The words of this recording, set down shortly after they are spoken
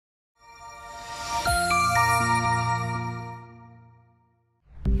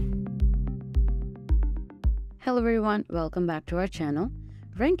Hello everyone, welcome back to our channel.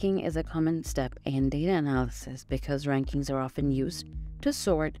 Ranking is a common step in data analysis because rankings are often used to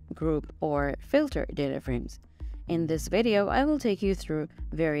sort, group, or filter data frames. In this video, I will take you through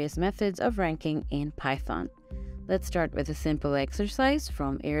various methods of ranking in Python. Let's start with a simple exercise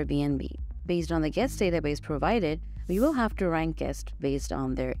from Airbnb. Based on the guest database provided, we will have to rank guests based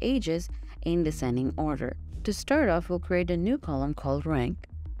on their ages in descending order. To start off, we'll create a new column called rank,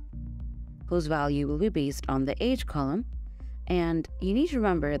 whose value will be based on the age column, and you need to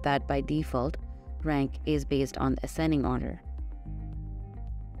remember that by default, rank is based on ascending order,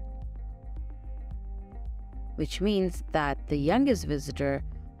 which means that the youngest visitor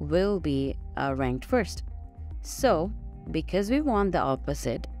will be ranked first. So, because we want the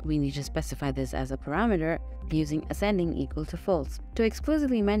opposite, we need to specify this as a parameter using ascending equal to false to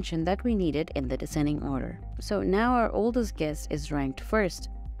explicitly mention that we need it in the descending order. So now our oldest guest is ranked first.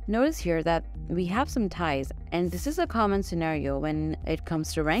 Notice here that we have some ties, and this is a common scenario when it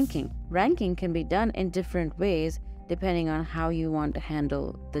comes to ranking. Ranking can be done in different ways depending on how you want to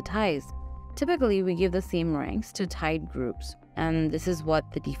handle the ties. Typically, we give the same ranks to tied groups, and this is what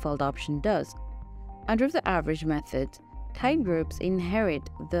the default option does. Under the average method, tied groups inherit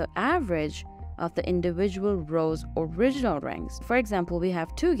the average of the individual rows' original ranks. For example, we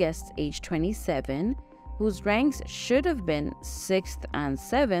have two guests age 27 whose ranks should have been 6th and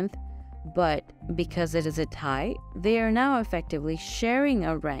 7th, but because it is a tie, they are now effectively sharing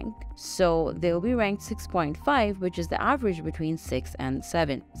a rank. So they'll be ranked 6.5, which is the average between 6 and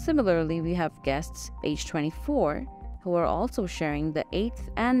 7. Similarly, we have guests age 24 who are also sharing the 8th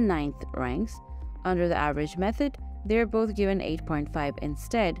and 9th ranks. Under the average method, they're both given 8.5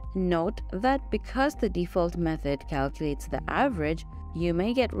 instead. Note that because the default method calculates the average, you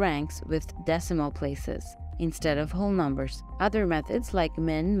may get ranks with decimal places instead of whole numbers. Other methods like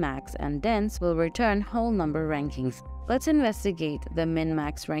min, max, and dense will return whole number rankings. Let's investigate the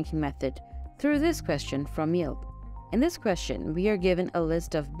min-max ranking method through this question from Yelp. In this question, we are given a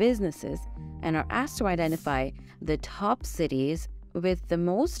list of businesses and are asked to identify the top cities with the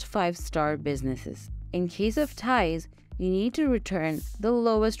most 5-star businesses. In case of ties, you need to return the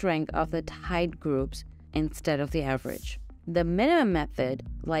lowest rank of the tied groups instead of the average. The minimum method,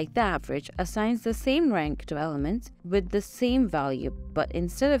 like the average, assigns the same rank to elements with the same value, but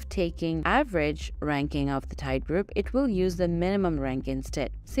instead of taking average ranking of the tied group, it will use the minimum rank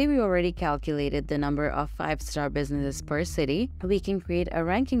instead. Say we already calculated the number of 5-star businesses per city, we can create a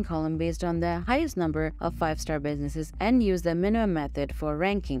ranking column based on the highest number of 5-star businesses and use the minimum method for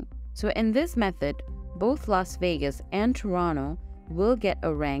ranking. So in this method, both Las Vegas and Toronto will get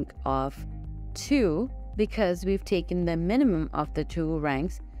a rank of 2 because we've taken the minimum of the two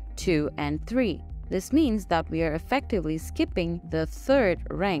ranks, 2 and 3. This means that we are effectively skipping the third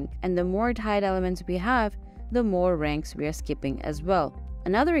rank, and the more tied elements we have, the more ranks we are skipping as well.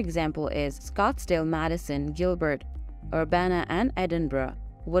 Another example is Scottsdale, Madison, Gilbert, Urbana, and Edinburgh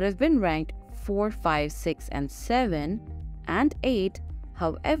would have been ranked 4, 5, 6, and 7, and 8.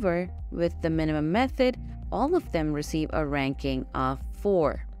 However, with the minimum method, all of them receive a ranking of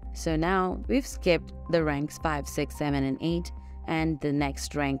 4. So now we've skipped the ranks 5, 6, 7, and 8, and the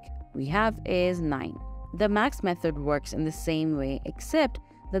next rank we have is 9. The max method works in the same way, except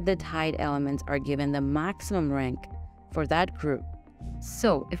that the tied elements are given the maximum rank for that group.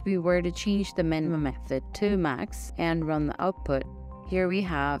 So if we were to change the minimum method to max and run the output, here we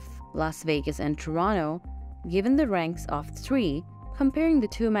have Las Vegas and Toronto given the ranks of 3. Comparing the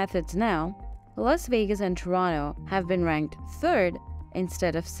two methods now, Las Vegas and Toronto have been ranked 3rd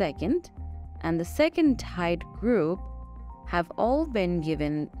instead of 2nd, and the second tied group have all been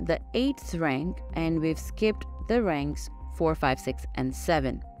given the 8th rank, and we've skipped the ranks 4, 5, 6, and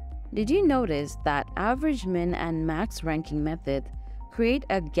 7. Did you notice that average, min, and max ranking method create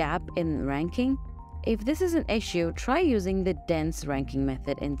a gap in ranking? If this is an issue, try using the dense ranking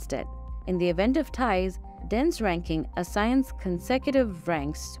method instead. In the event of ties, dense ranking assigns consecutive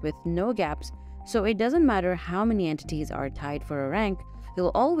ranks with no gaps, so it doesn't matter how many entities are tied for a rank,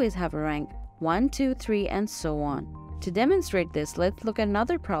 you'll always have a rank 1, 2, 3, and so on. To demonstrate this, let's look at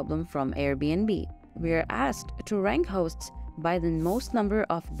another problem from Airbnb. We are asked to rank hosts by the most number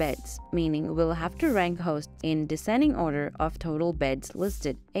of beds, meaning we'll have to rank hosts in descending order of total beds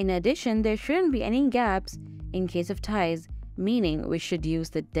listed. In addition, there shouldn't be any gaps in case of ties, meaning we should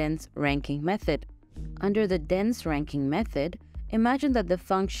use the dense ranking method. Under the dense ranking method, imagine that the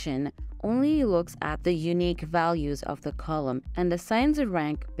function only looks at the unique values of the column and assigns a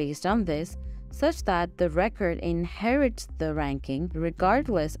rank based on this, such that the record inherits the ranking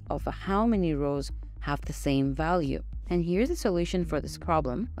regardless of how many rows have the same value. And here's a solution for this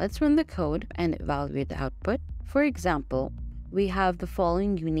problem. Let's run the code and evaluate the output. For example, we have the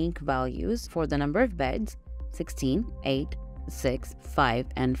following unique values for the number of beds: 16, 8, 6, 5,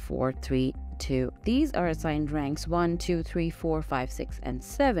 and 4, 3, 2. These are assigned ranks 1, 2, 3, 4, 5, 6, and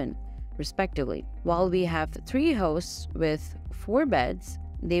 7, respectively. While we have 3 hosts with 4 beds,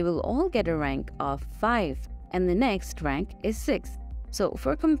 they will all get a rank of 5, and the next rank is 6. So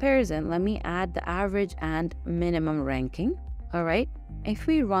for comparison, let me add the average and minimum ranking. Alright, if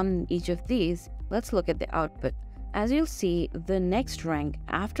we run each of these, let's look at the output. As you'll see, the next rank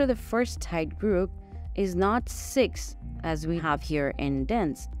after the first tied group is not 6 as we have here in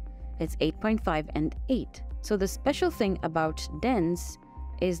dense. It's 8.5 and 8. So the special thing about dense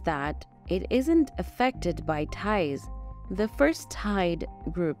is that it isn't affected by ties. The first tied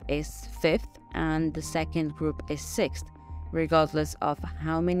group is 5th and the second group is 6th, regardless of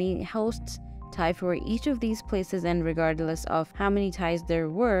how many hosts tie for each of these places and regardless of how many ties there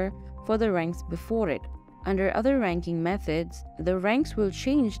were for the ranks before it. Under other ranking methods, the ranks will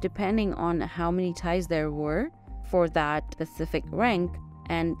change depending on how many ties there were for that specific rank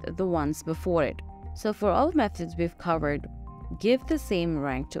and the ones before it. So for all methods we've covered, give the same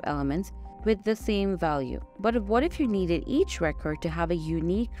rank to elements with the same value. But what if you needed each record to have a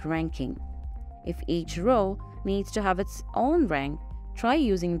unique ranking? If each row needs to have its own rank, try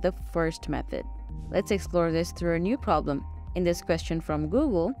using the first method. Let's explore this through a new problem. In this question from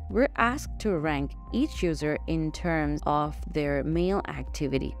Google, we're asked to rank each user in terms of their mail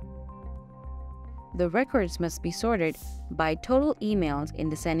activity. The records must be sorted by total emails in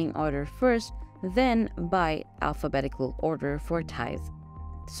descending order first, then by alphabetical order for ties.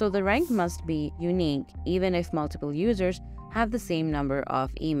 So the rank must be unique even if multiple users have the same number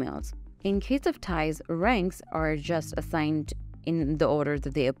of emails. In case of ties, ranks are just assigned in the order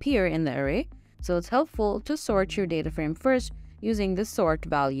that they appear in the array, so it's helpful to sort your data frame first using the sort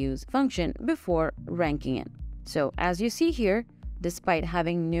values function before ranking it. So as you see here, despite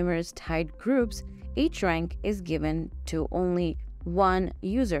having numerous tied groups, each rank is given to only one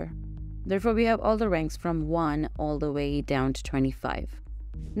user. Therefore, we have all the ranks from 1 all the way down to 25.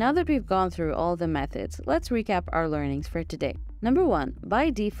 Now that we've gone through all the methods, let's recap our learnings for today. Number 1,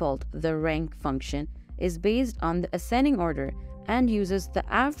 by default, the rank function is based on the ascending order and uses the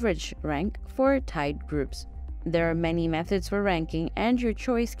average rank for tied groups. There are many methods for ranking, and your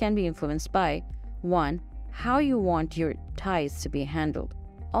choice can be influenced by 1, how you want your ties to be handled.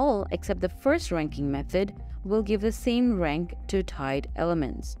 All except the first ranking method will give the same rank to tied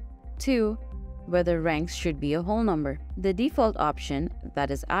elements. 2, whether ranks should be a whole number. The default option, that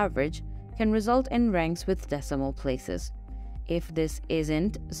is average, can result in ranks with decimal places. If this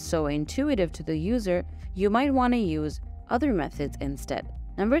isn't so intuitive to the user, you might want to use other methods instead.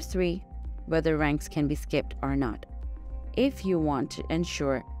 Number 3, whether ranks can be skipped or not. If you want to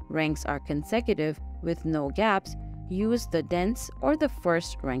ensure ranks are consecutive with no gaps, use the dense or the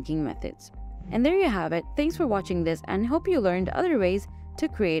first ranking methods. And there you have it. Thanks for watching this and hope you learned other ways to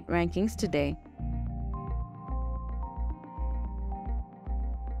create rankings today.